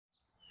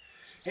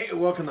Hey,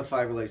 welcome to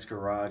Fiber Lakes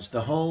Garage,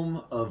 the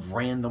home of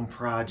random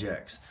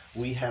projects.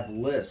 We have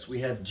lists, we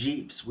have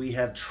Jeeps, we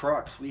have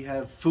trucks, we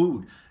have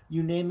food.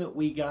 You name it,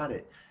 we got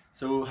it.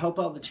 So help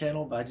out the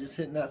channel by just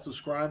hitting that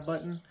subscribe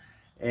button.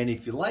 And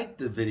if you like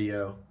the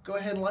video, go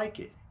ahead and like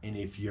it. And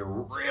if you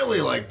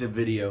really like the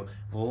video,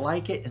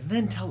 like it and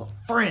then tell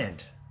a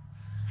friend.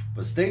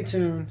 But stay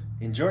tuned,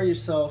 enjoy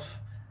yourself.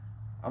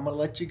 I'm gonna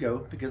let you go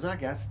because I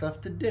got stuff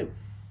to do.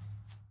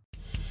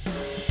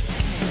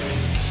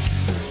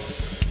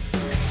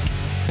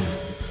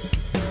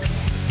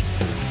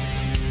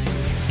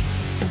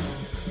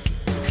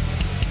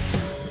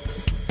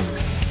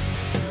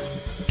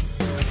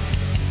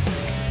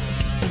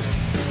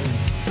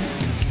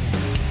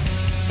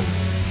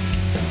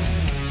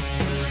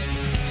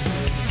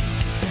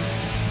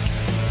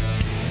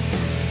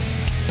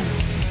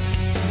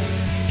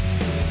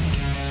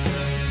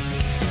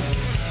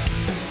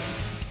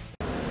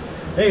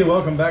 Hey,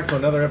 welcome back to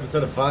another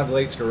episode of Fiber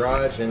Lakes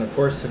Garage, and of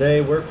course today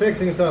we're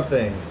fixing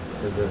something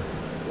because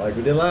like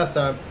we did last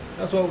time,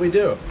 that's what we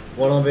do.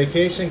 Went on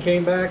vacation,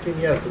 came back,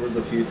 and yes, there was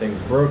a few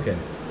things broken.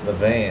 The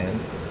van,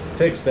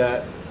 fixed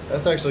that.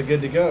 That's actually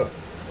good to go.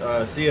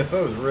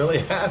 CFO is really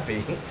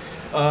happy.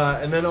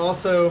 And then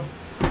also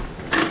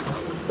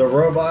the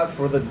robot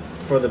for the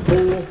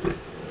pool.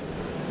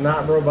 It's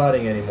not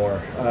roboting anymore.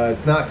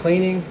 It's not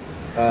cleaning.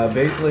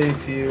 Basically,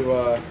 if you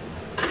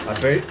I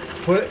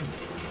put it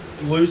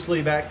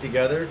loosely back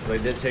together because I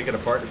did take it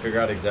apart to figure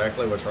out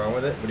exactly what's wrong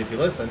with it, but if you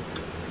listen,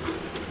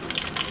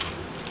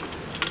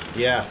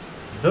 yeah,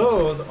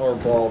 those are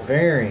ball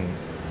bearings.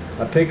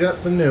 I picked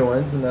up some new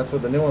ones and that's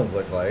what the new ones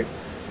look like,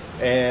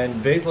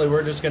 and basically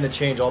we're just going to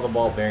change all the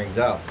ball bearings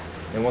out,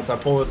 and once I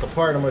pull this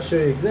apart I'm going to show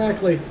you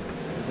exactly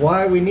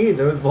why we need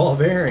those ball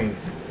bearings.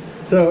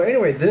 So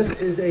anyway, this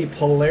is a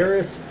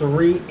Polaris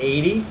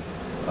 380.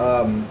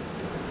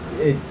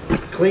 It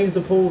cleans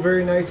the pool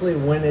very nicely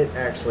when it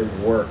actually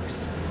works.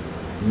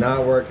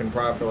 Not working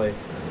properly.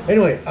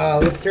 Anyway,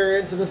 let's tear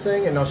into this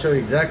thing and I'll show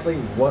you exactly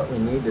what we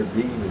need to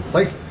be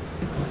replacing.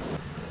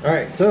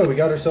 Alright, so we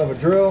got ourselves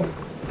a drill,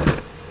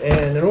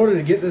 and in order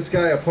to get this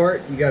guy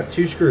apart you got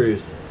 2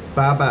 screws.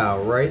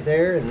 Bow right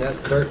there, and that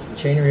starts the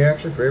chain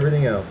reaction for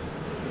everything else.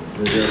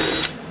 So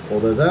just pull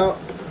those out.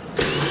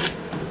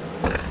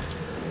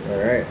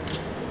 Alright,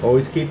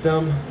 always keep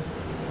them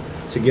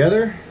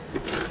together.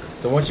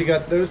 So once you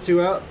got those 2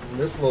 out,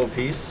 this little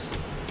piece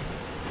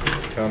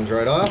comes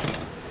right off.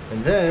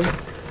 And then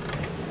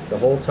the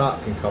whole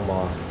top can come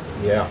off.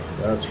 Yeah,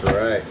 that's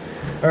right.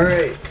 All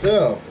right,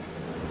 so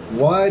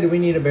why do we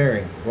need a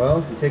bearing? Well,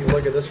 if you take a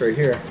look at this right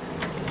here,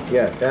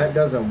 yeah, that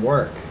doesn't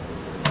work.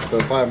 So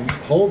if I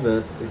hold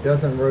this, it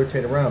doesn't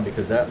rotate around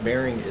because that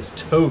bearing is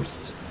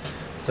toast.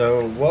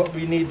 So what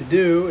we need to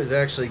do is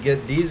actually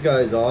get these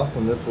guys off,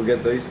 and this will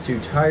get these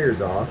 2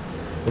 tires off.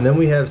 And then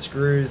we have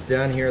screws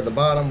down here at the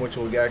bottom, which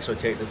will actually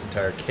take this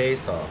entire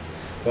case off.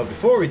 But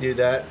before we do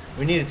that,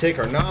 we need to take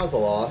our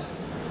nozzle off,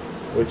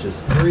 which is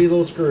 3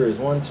 little screws,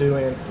 1, 2,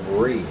 and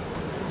 3.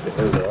 Let's get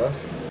those off.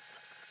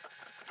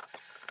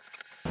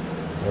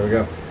 There we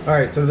go. All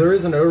right, so there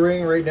is an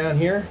O-ring right down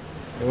here,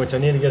 in which I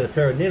need to get a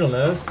pair of needle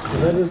nose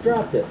because I just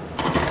dropped it.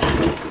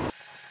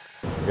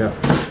 There we go.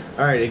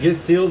 All right, it gets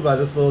sealed by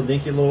this little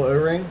dinky little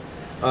O-ring.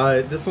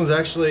 This one's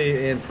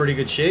actually in pretty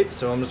good shape,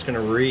 so I'm just going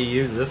to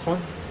reuse this one.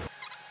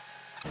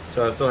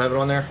 So I still have it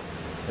on there,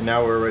 and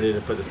now we're ready to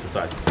put this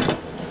aside.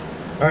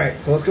 All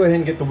right, so let's go ahead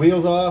and get the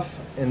wheels off,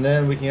 and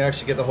then we can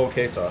actually get the whole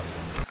case off.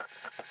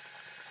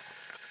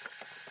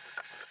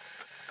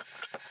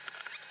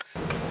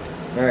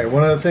 All right,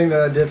 one other thing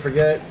that I did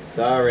forget,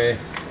 sorry.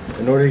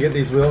 In order to get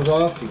these wheels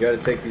off, you got to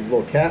take these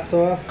little caps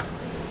off.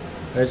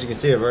 As you can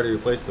see, I've already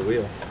replaced the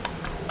wheel.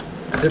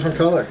 It's a different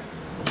color.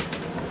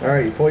 All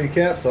right, you pull your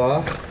caps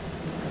off,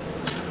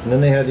 and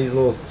then they have these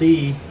little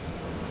C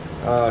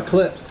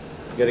clips.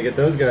 You got to get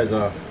those guys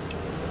off.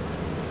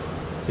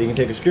 So you can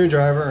take a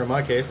screwdriver, or in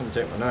my case, I'm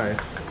gonna take my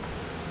knife,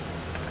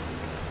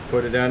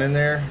 put it down in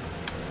there,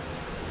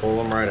 pull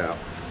them right out.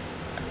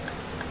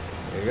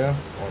 There you go,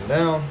 one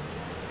down.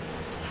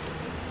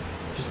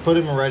 Just put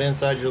them right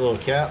inside your little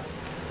cap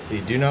so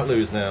you do not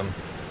lose them.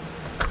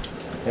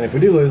 And if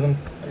we do lose them,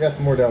 I got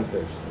some more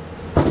downstairs.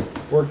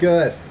 We're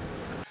good.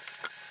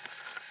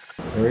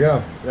 There we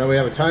go. So now we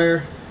have a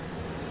tire.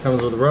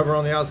 Comes with the rubber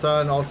on the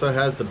outside and also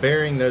has the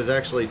bearing that is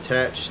actually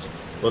attached,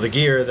 well, the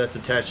gear that's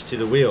attached to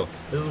the wheel.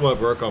 This is what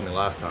broke on me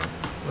last time.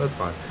 Well, that's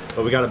fine.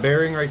 But we got a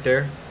bearing right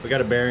there. We got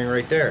a bearing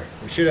right there.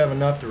 We should have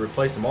enough to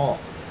replace them all.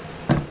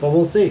 But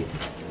we'll see.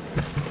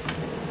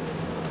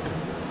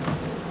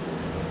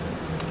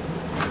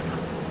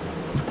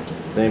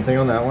 Same thing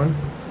on that one.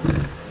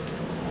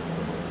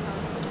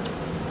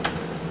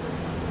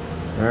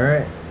 All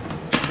right.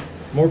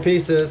 More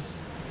pieces.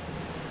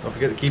 Don't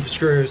forget to keep your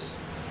screws.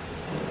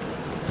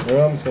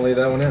 Well, I'm just gonna leave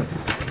that one in.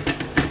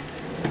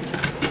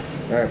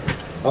 All right.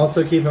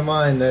 Also keep in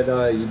mind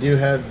that you do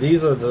have,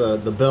 these are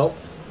the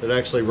belts that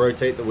actually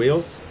rotate the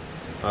wheels.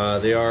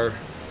 They are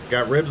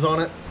got ribs on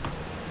it.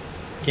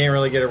 Can't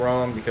really get it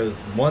wrong because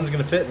one's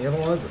gonna fit and the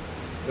other one isn't.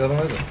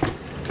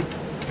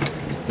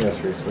 Yes,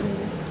 Reese, what do you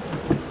mean?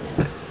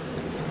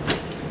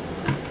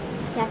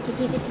 You have to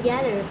keep it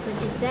together, that's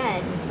what you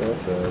said.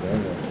 That's what I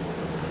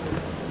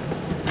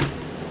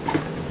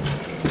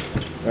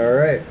know.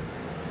 Alright,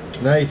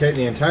 so now you take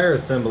the entire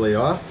assembly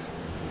off.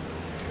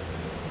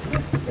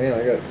 Man,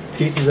 I got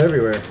pieces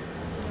everywhere.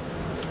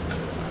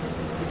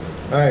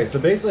 Alright, so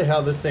basically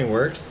how this thing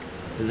works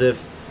is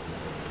if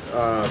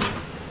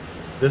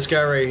this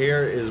guy right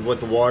here is what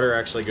the water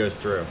actually goes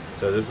through.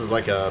 So this is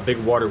like a big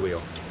water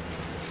wheel.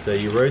 So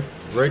you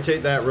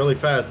rotate that really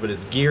fast, but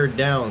it's geared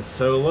down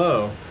so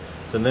low,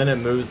 so then it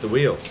moves the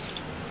wheels.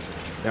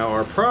 Now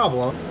our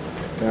problem,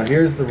 now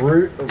here's the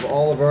root of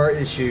all of our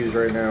issues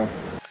right now.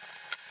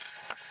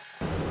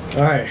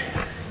 Alright,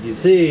 you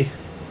see,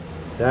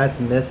 that's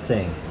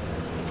missing.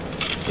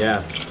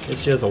 Yeah,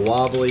 it's just a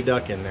wobbly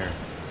duck in there.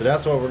 So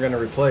that's what we're going to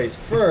replace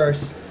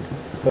first.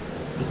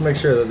 Just make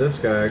sure that this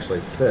guy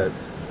actually fits.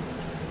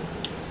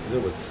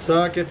 It would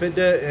suck if it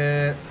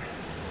didn't.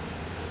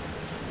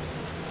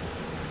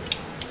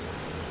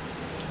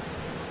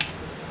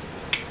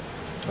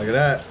 Look at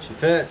that, she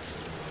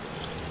fits.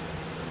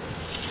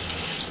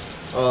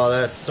 Oh,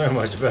 that's so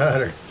much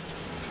better.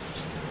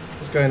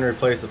 Let's go ahead and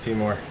replace a few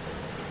more.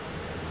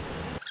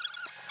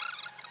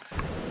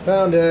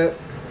 Found it.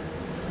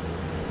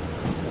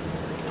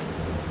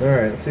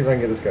 Alright, let's see if I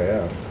can get this guy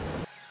out.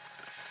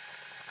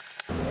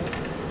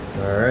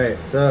 Alright,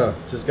 so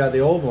just got the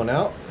old one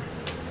out.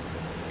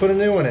 Let's put a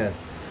new one in.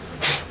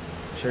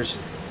 I'm sure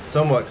she's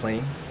somewhat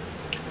clean.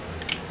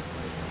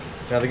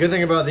 Now the good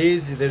thing about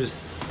these, they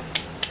just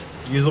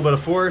use a little bit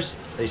of force,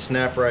 they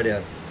snap right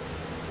in.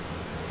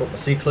 Put my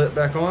C-clip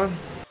back on.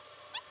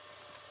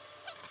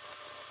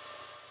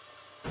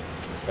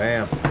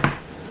 Bam.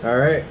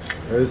 Alright,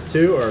 those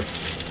two are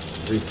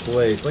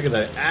replaced. Look at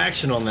that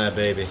action on that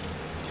baby.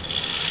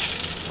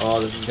 Oh,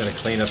 this is gonna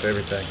clean up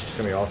everything. It's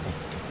gonna be awesome.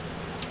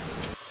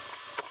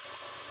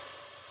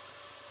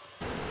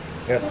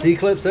 Got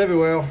C-clips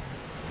everywhere.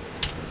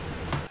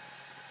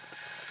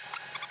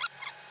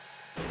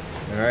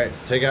 Alright,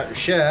 so take out your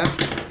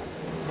shaft.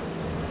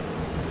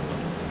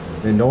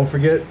 And don't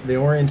forget the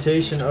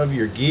orientation of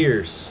your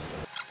gears.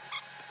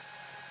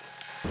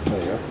 There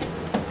you go.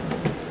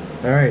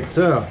 Alright,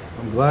 so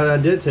I'm glad I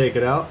did take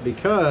it out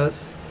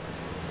because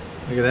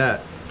look at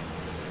that.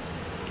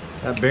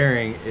 That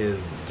bearing is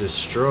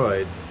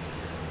destroyed.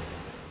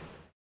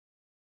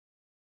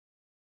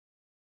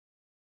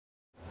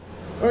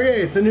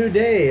 Okay, it's a new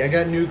day. I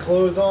got new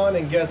clothes on,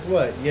 and guess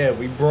what? Yeah,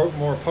 we broke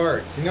more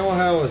parts. You know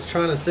how I was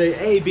trying to say,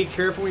 hey, be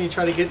careful when you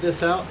try to get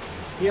this out?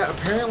 Yeah,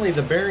 apparently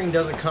the bearing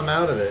doesn't come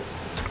out of it.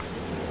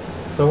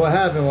 So what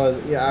happened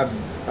was, yeah,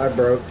 I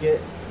broke it.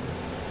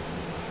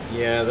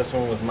 Yeah, this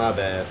one was my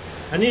bad.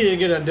 I needed to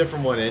get a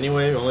different one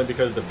anyway, only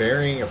because the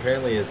bearing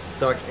apparently is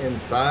stuck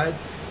inside.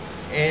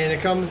 And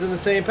it comes in the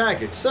same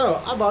package,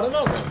 so I bought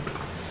another one.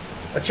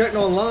 I checked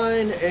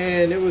online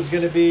and it was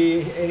going to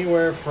be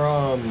anywhere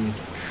from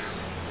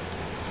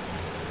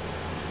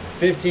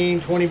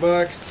 15-20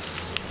 bucks,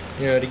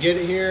 you know, to get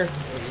it here.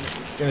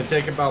 It's going to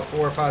take about 4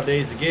 or 5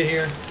 days to get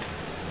here,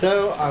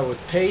 so I was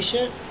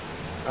patient.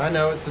 I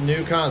know it's a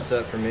new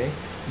concept for me,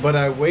 but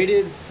I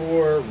waited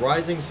for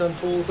Rising Sun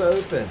Pools to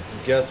open.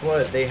 Guess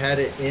what? They had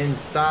it in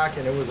stock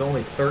and it was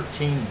only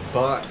 13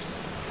 bucks.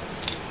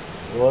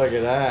 Look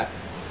at that.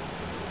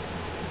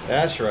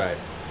 That's right,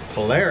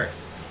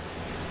 Polaris.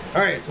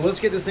 Alright, so let's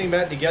get this thing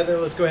back together.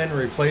 Let's go ahead and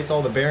replace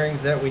all the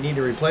bearings that we need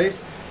to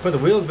replace. Put the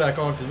wheels back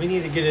on because we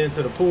need to get it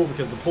into the pool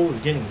because the pool is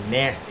getting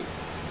nasty.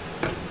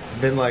 It's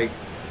been like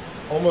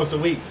almost a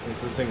week since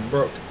this thing's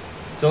broke.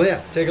 So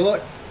yeah, take a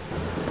look.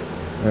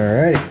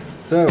 Alright,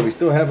 so we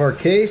still have our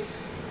case.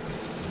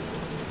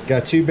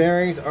 Got 2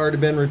 bearings already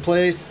been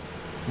replaced.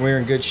 We're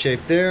in good shape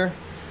there.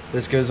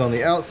 This goes on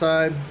the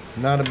outside.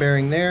 Not a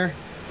bearing there,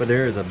 but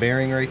there is a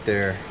bearing right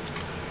there.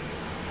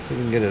 So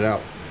we can get it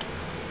out.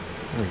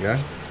 There we go.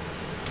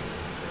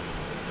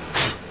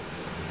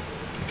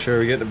 Make sure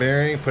we get the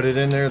bearing, put it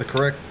in there the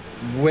correct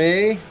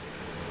way,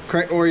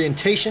 correct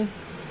orientation.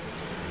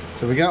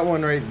 So we got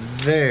one right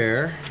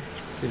there.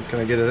 Let's see, can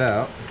I get it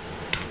out?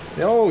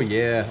 Oh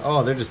yeah,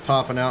 oh, they're just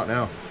popping out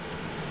now.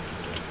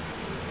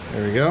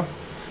 There we go.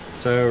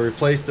 So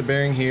replace the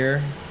bearing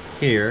here.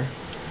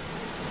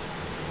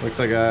 Looks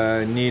like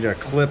I need a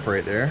clip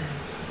right there.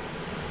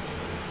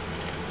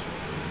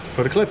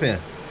 Put a clip in.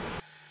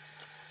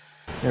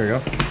 There we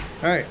go.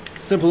 Alright,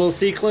 simple little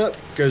C-clip.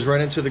 Goes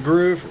right into the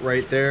groove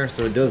right there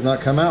so it does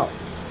not come out.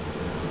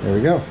 There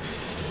we go.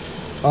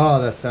 Oh,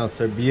 that sounds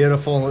so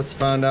beautiful. Let's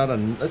find another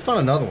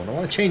one. I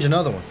want to change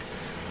another one.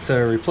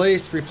 So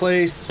replace.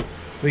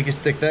 We can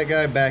stick that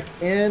guy back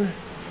in.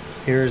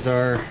 Here's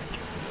our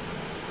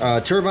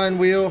turbine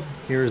wheel.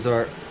 Here's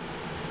our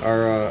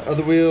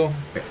other wheel.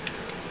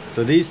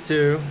 So these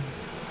two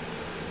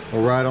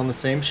will ride on the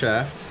same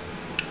shaft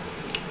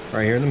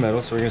right here in the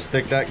middle. So we're going to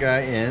stick that guy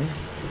in.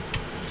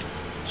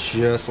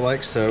 Just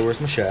like so. Where's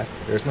my shaft?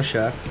 There's my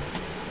shaft.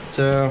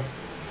 So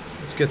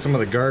let's get some of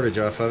the garbage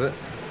off of it.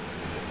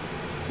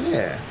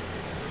 Yeah.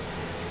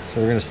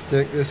 So we're going to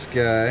stick this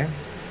guy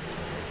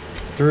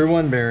through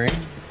one bearing.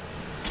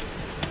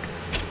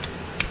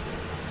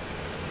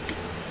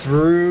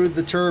 through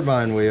the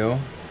turbine wheel,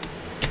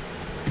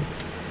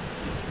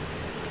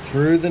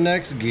 through the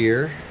next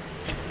gear,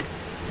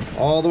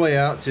 all the way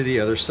out to the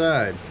other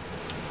side.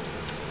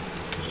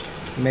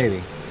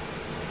 Maybe.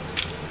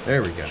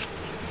 There we go.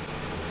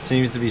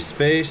 Seems to be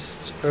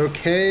spaced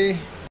okay.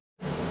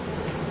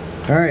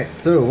 Alright,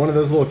 so one of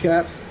those little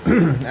caps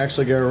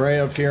actually go right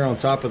up here on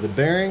top of the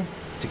bearing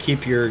to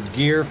keep your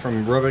gear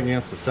from rubbing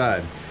against the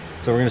side.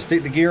 So we're going to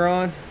stick the gear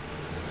on.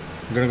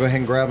 We're going to go ahead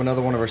and grab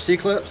another one of our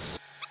C-clips.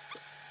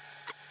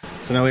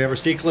 So now we have our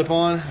C-clip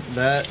on.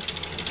 That's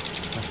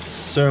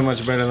so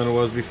much better than it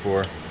was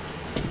before.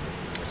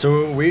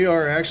 So we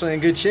are actually in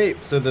good shape.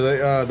 So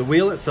the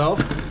wheel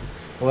itself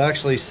will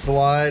actually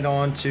slide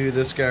onto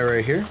this guy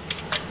right here.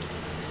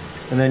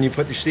 And then you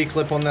put your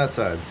C-clip on that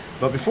side.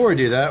 But before we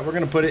do that, we're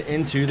going to put it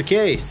into the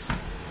case.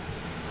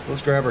 So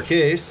let's grab our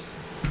case.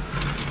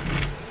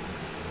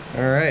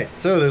 Alright,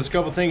 so there's a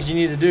couple things you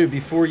need to do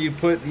before you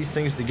put these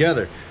things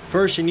together.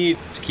 First, you need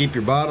to keep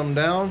your bottom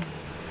down.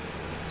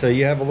 So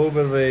you have a little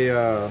bit of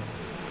a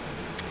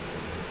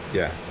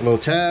little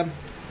tab.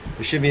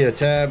 There should be a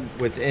tab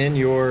within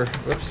your,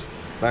 whoops,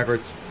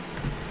 backwards,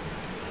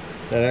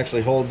 that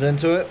actually holds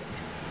into it.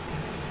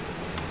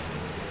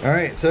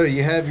 Alright, so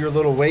you have your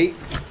little weight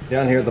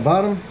down here at the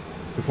bottom.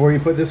 Before you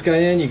put this guy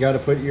in, you got to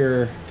put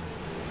your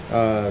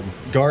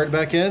guard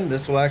back in.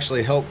 This will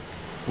actually help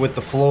with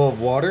the flow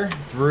of water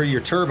through your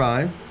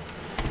turbine.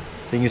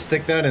 So you can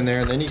stick that in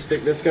there, and then you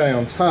stick this guy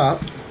on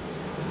top.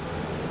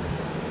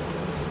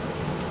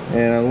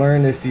 And I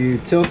learned if you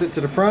tilt it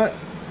to the front,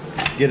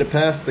 get it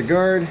past the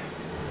guard,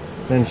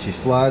 then she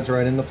slides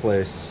right into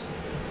place.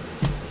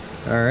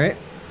 Alright.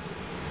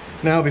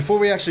 Now before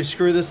we actually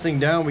screw this thing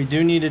down, we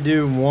do need to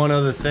do one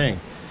other thing.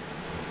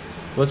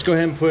 Let's go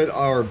ahead and put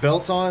our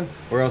belts on,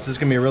 or else it's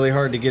going to be really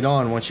hard to get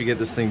on once you get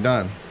this thing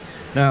done.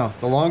 Now,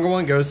 the longer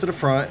one goes to the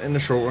front and the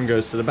short one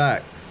goes to the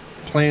back.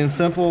 Plain and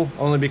simple,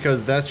 only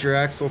because that's your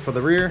axle for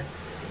the rear.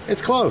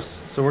 It's close,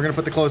 so we're going to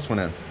put the close one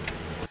in.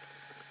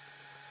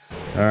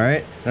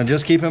 Alright, now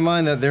just keep in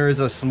mind that there is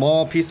a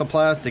small piece of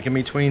plastic in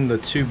between the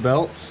two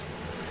belts.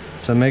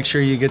 So make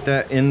sure you get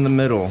that in the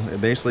middle. It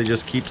basically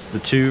just keeps the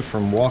two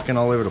from walking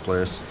all over the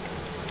place.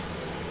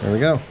 There we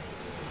go.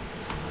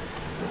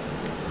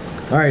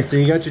 Alright, so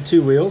you got your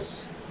two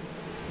wheels.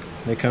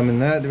 They come in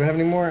that. Do I have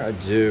any more? I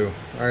do.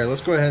 Alright,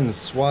 let's go ahead and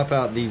swap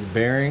out these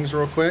bearings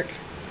real quick,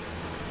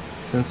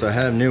 since I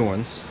have new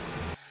ones.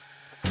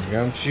 There we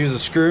go. Just use a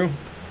screw.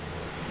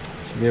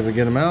 Should be able to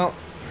get them out.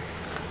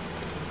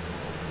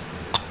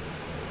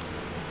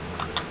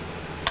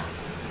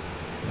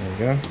 There you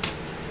go.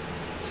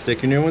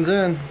 Stick your new ones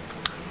in.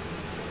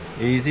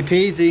 Easy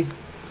peasy.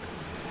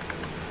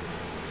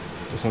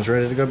 This one's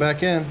ready to go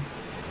back in.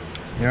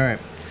 Alright.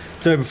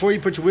 So before you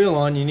put your wheel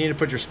on, you need to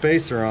put your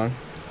spacer on.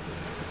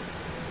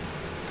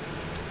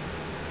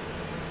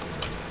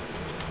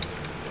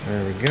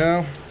 There we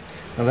go.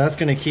 Now that's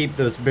going to keep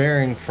this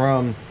bearing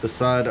from the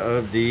side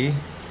of the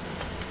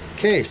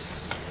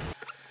case.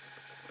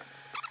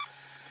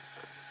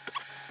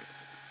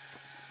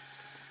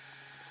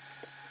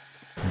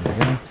 There we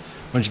go.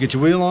 Once you get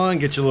your wheel on,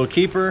 get your little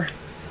keeper,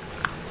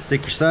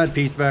 stick your side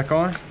piece back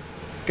on.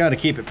 Got to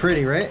keep it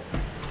pretty, right?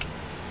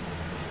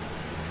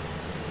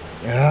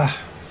 Yeah.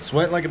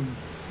 Sweat like a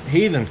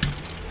heathen.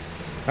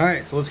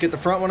 Alright, so let's get the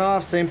front one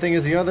off. Same thing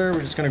as the other.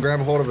 We're just going to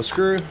grab a hold of a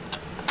screw.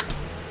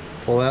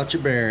 Pull out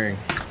your bearing.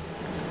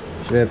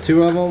 Should have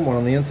two of them, one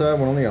on the inside,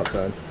 one on the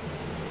outside.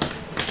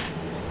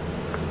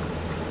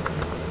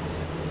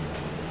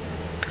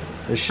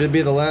 This should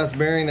be the last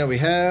bearing that we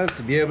have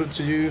to be able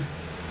to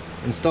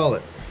install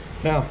it.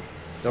 Now,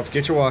 don't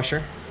forget your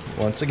washer,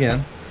 once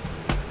again.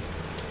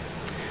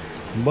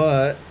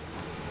 But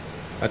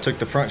I took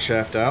the front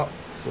shaft out,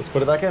 so let's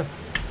put it back in.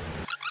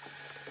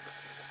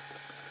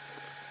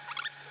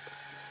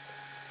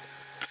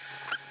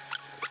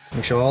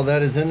 Make sure all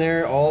that is in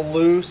there, all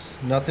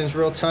loose, nothing's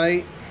real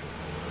tight.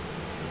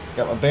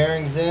 Got my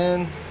bearings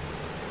in.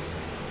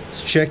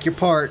 Let's check your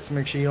parts,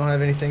 make sure you don't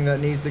have anything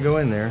that needs to go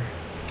in there.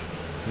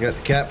 You got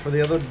the cap for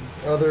the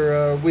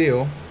other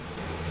wheel.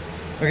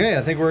 Okay,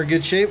 I think we're in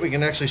good shape. We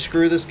can actually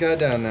screw this guy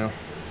down now.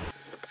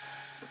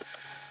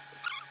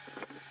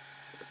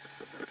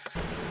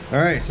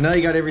 Alright, so now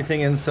you got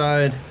everything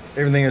inside.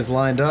 Everything is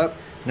lined up.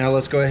 Now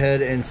let's go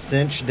ahead and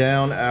cinch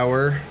down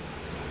our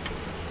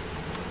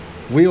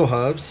wheel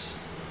hubs.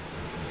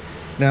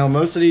 Now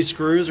most of these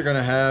screws are going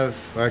to have,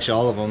 well, actually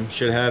all of them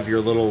should have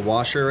your little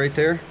washer right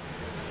there.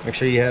 Make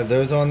sure you have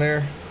those on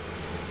there.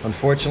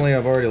 Unfortunately,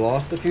 I've already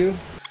lost a few.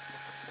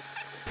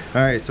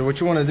 Alright, so what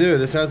you want to do,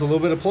 this has a little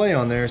bit of play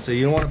on there, so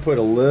you want to put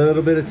a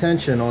little bit of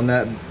tension on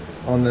that,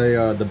 on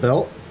the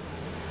belt.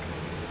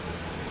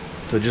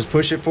 So just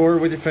push it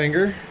forward with your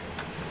finger,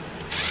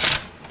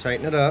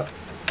 tighten it up.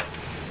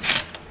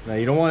 Now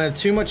you don't want to have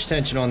too much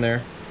tension on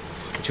there,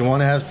 but you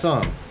want to have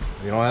some.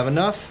 If you don't have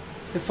enough,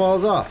 it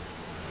falls off.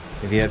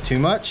 If you have too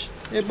much,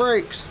 it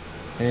breaks.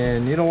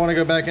 And you don't want to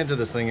go back into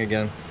this thing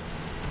again.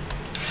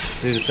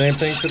 Do the same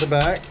thing to the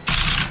back.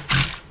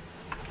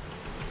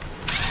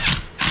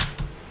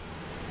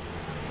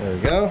 There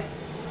we go.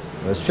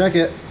 Let's check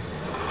it.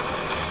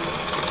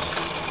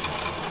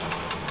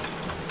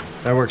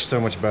 That works so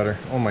much better.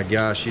 Oh my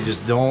gosh, you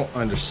just don't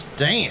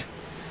understand.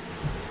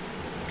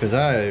 Because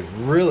I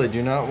really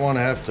do not want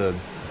to have to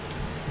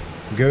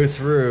go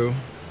through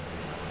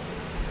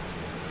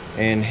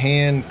and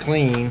hand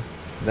clean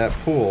that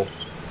pool.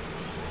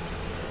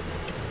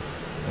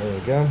 There we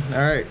go. All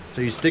right,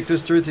 so you stick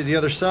this through to the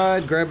other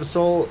side, grab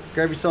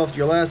yourself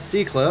your last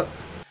C-clip.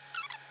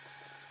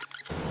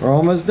 We're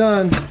almost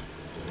done.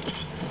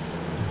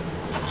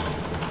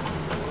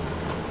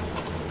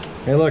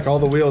 Hey look, all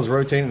the wheels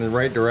rotating in the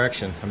right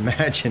direction.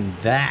 Imagine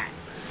that.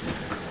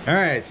 All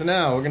right, so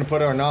now we're gonna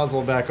put our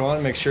nozzle back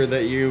on. Make sure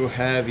that you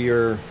have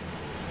your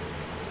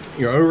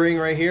O-ring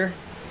right here.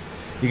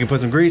 You can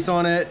put some grease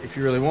on it if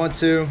you really want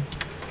to.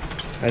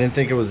 I didn't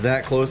think it was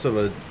that close of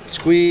a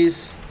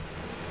squeeze,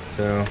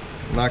 so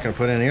I'm not gonna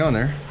put any on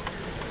there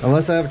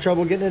unless I have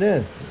trouble getting it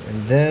in.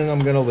 And then I'm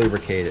gonna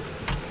lubricate it.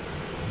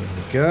 There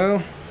we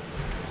go.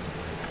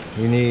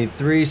 You need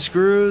 3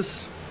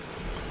 screws.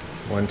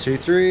 1, 2,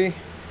 3.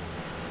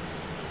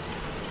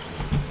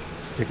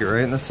 Stick it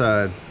right in the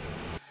side.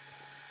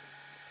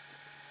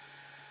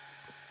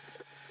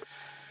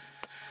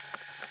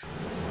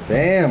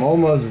 Bam,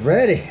 almost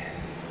ready.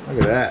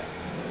 Look at that.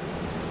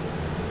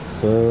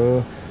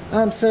 So,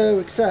 I'm so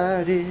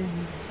excited.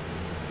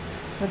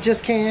 I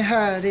just can't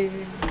hide it.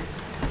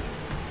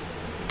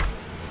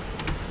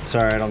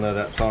 Sorry, I don't know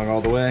that song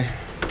all the way.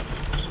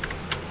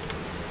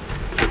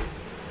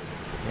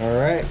 All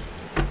right,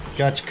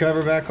 got your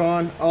cover back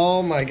on.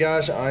 Oh my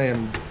gosh, I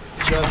am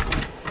just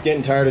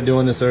getting tired of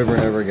doing this over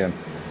and over again.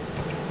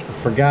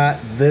 I forgot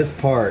this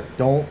part.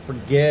 Don't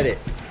forget it.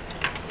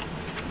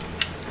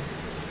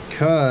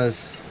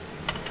 Because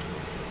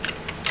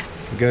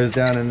it goes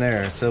down in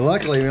there. So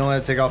luckily we only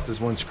have to take off this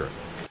 1 screw.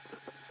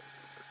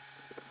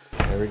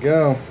 There we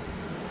go.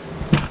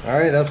 All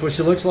right, that's what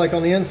she looks like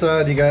on the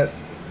inside. You got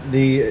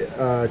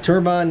the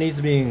turbine needs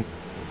to be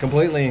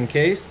completely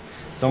encased.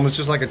 It's almost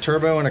just like a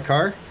turbo in a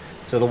car.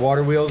 So the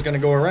water wheel is going to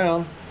go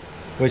around,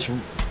 which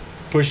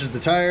pushes the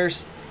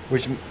tires,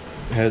 which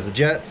has the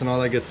jets and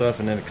all that good stuff,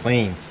 and then it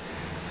cleans.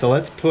 So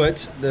let's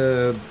put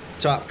the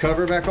top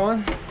cover back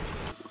on.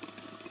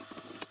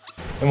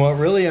 And what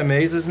really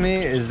amazes me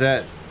is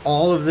that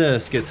all of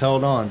this gets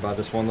held on by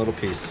this one little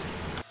piece.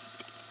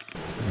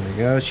 There we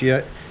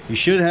go. You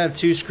should have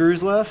 2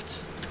 screws left.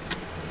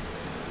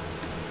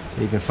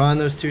 So you can find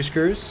those 2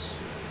 screws.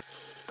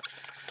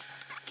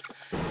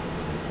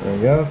 There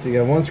we go. So you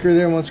got 1 screw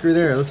there, 1 screw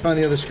there. Let's find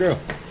the other screw.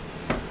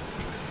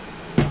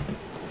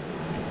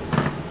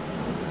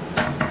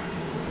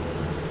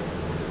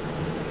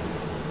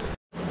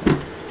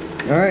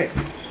 All right,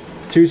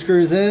 2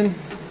 screws in.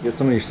 Get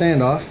some of your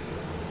sand off.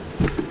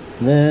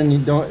 And then you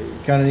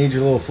kind of need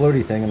your little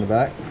floaty thing in the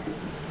back.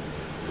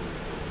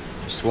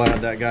 Just slide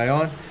that guy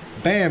on.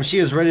 Bam, she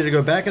is ready to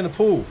go back in the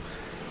pool.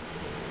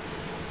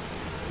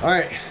 All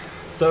right,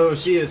 so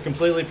she is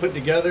completely put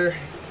together.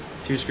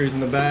 2 screws in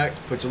the back,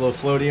 put your little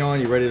floaty on,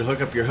 you're ready to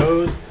hook up your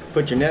hose,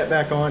 put your net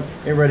back on,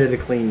 and ready to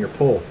clean your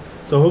pool.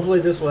 So hopefully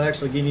this will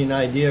actually give you an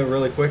idea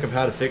really quick of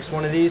how to fix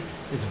one of these.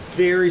 It's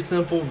very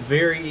simple,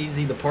 very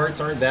easy. The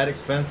parts aren't that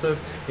expensive.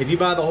 If you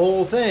buy the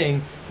whole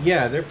thing,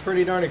 yeah, they're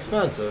pretty darn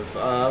expensive.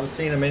 I was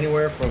seeing them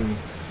anywhere from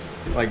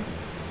like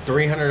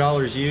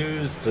 $300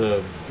 used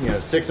to, you know,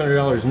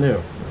 $600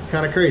 new. It's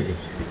kind of crazy.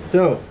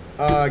 So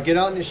get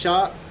out in the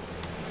shop,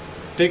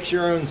 fix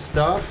your own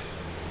stuff.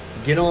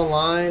 Get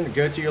online,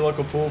 go to your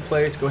local pool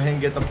place, go ahead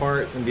and get the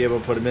parts and be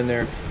able to put them in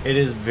there. It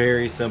is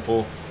very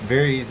simple,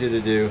 very easy to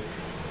do,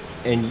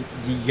 and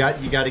you got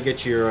to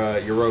get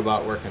your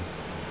robot working,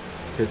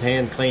 because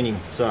hand cleaning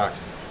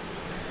sucks.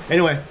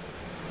 Anyway,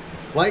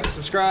 like,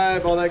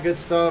 subscribe, all that good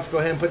stuff. Go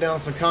ahead and put down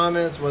some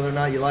comments whether or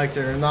not you liked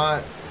it or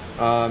not.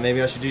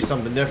 Maybe I should do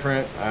something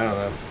different. I don't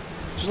know.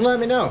 Just let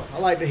me know. I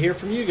like to hear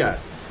from you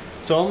guys.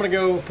 So I'm gonna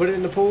go put it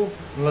in the pool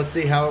and let's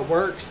see how it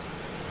works.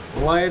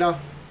 Later.